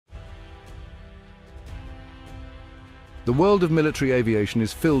The world of military aviation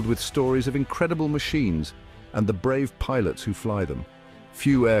is filled with stories of incredible machines and the brave pilots who fly them.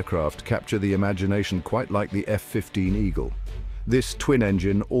 Few aircraft capture the imagination quite like the F-15 Eagle. This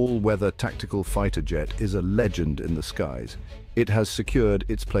twin-engine, all-weather tactical fighter jet is a legend in the skies. It has secured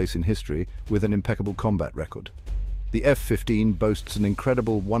its place in history with an impeccable combat record. The F-15 boasts an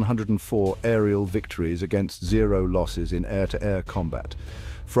incredible 104 aerial victories against 0 losses in air-to-air combat.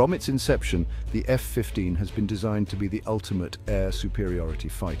 From its inception, the F-15 has been designed to be the ultimate air superiority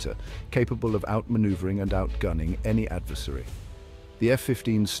fighter, capable of outmaneuvering and outgunning any adversary. The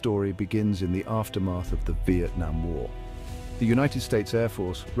F-15's story begins in the aftermath of the Vietnam War. The United States Air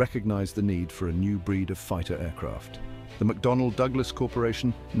Force recognized the need for a new breed of fighter aircraft. The McDonnell Douglas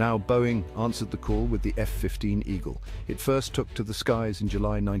Corporation, now Boeing, answered the call with the F-15 Eagle. It first took to the skies in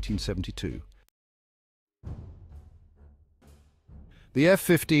July 1972. The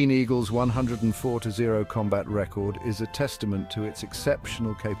F-15 Eagle's 104-0 combat record is a testament to its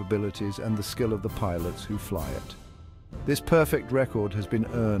exceptional capabilities and the skill of the pilots who fly it. This perfect record has been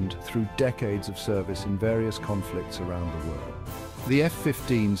earned through decades of service in various conflicts around the world. The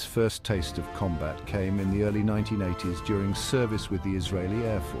F-15's first taste of combat came in the early 1980s during service with the Israeli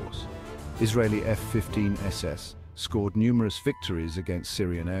Air Force. Israeli F-15 SS scored numerous victories against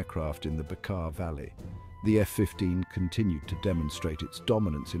Syrian aircraft in the Bekaa Valley. The F-15 continued to demonstrate its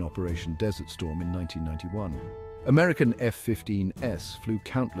dominance in Operation Desert Storm in 1991. American F-15s flew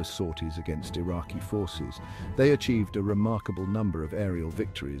countless sorties against Iraqi forces. They achieved a remarkable number of aerial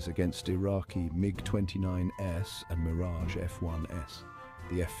victories against Iraqi MiG-29S and Mirage F-1s.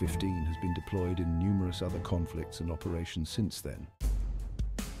 The F-15 has been deployed in numerous other conflicts and operations since then.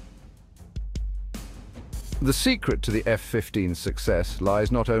 The secret to the F-15's success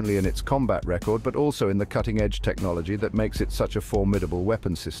lies not only in its combat record, but also in the cutting-edge technology that makes it such a formidable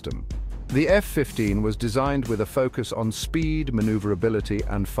weapon system. The F-15 was designed with a focus on speed, maneuverability,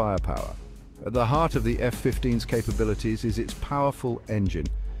 and firepower. At the heart of the F-15's capabilities is its powerful engine.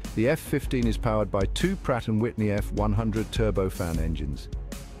 The F-15 is powered by 2 Pratt Whitney F100 turbofan engines.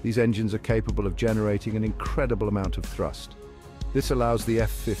 These engines are capable of generating an incredible amount of thrust. This allows the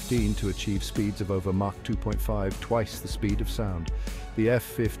F-15 to achieve speeds of over Mach 2.5, twice the speed of sound. The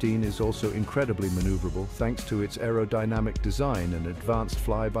F-15 is also incredibly maneuverable thanks to its aerodynamic design and advanced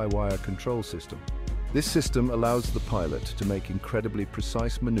fly-by-wire control system. This system allows the pilot to make incredibly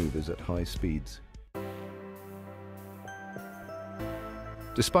precise maneuvers at high speeds.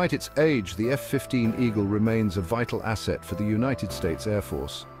 Despite its age, the F-15 Eagle remains a vital asset for the United States Air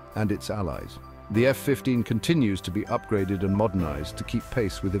Force and its allies. The F-15 continues to be upgraded and modernized to keep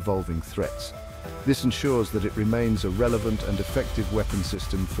pace with evolving threats. This ensures that it remains a relevant and effective weapon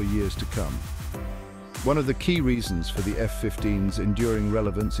system for years to come. One of the key reasons for the F-15's enduring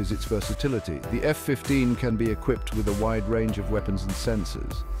relevance is its versatility. The F-15 can be equipped with a wide range of weapons and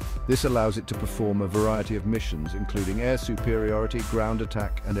sensors. This allows it to perform a variety of missions, including air superiority, ground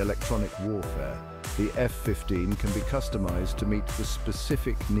attack, and electronic warfare. The F-15 can be customized to meet the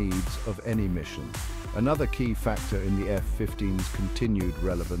specific needs of any mission. Another key factor in the F-15's continued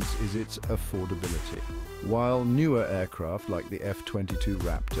relevance is its affordability. While newer aircraft like the F-22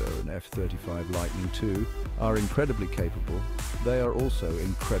 Raptor and F-35 Lightning II are incredibly capable, they are also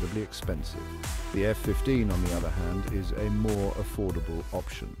incredibly expensive. The F-15, on the other hand, is a more affordable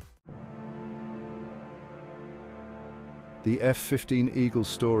option. The F-15 Eagle's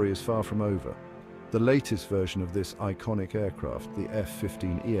story is far from over. The latest version of this iconic aircraft, the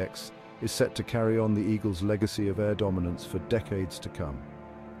F-15EX, is set to carry on the Eagle's legacy of air dominance for decades to come.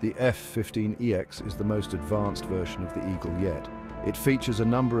 The F-15EX is the most advanced version of the Eagle yet. It features a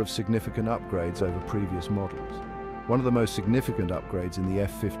number of significant upgrades over previous models. One of the most significant upgrades in the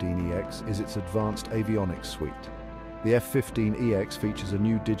F-15EX is its advanced avionics suite. The F-15EX features a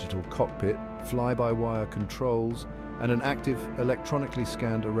new digital cockpit, fly-by-wire controls, and an active electronically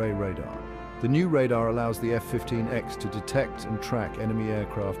scanned array radar. The new radar allows the F-15X to detect and track enemy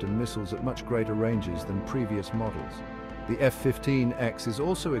aircraft and missiles at much greater ranges than previous models. The F-15X is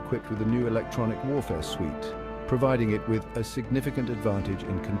also equipped with a new electronic warfare suite, providing it with a significant advantage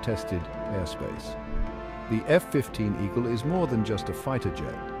in contested airspace. The F-15 Eagle is more than just a fighter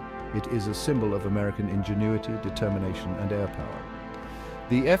jet. It is a symbol of American ingenuity, determination, and air power.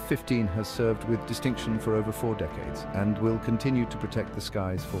 The F-15 has served with distinction for over 4 decades and will continue to protect the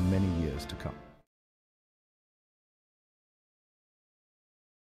skies for many years to come.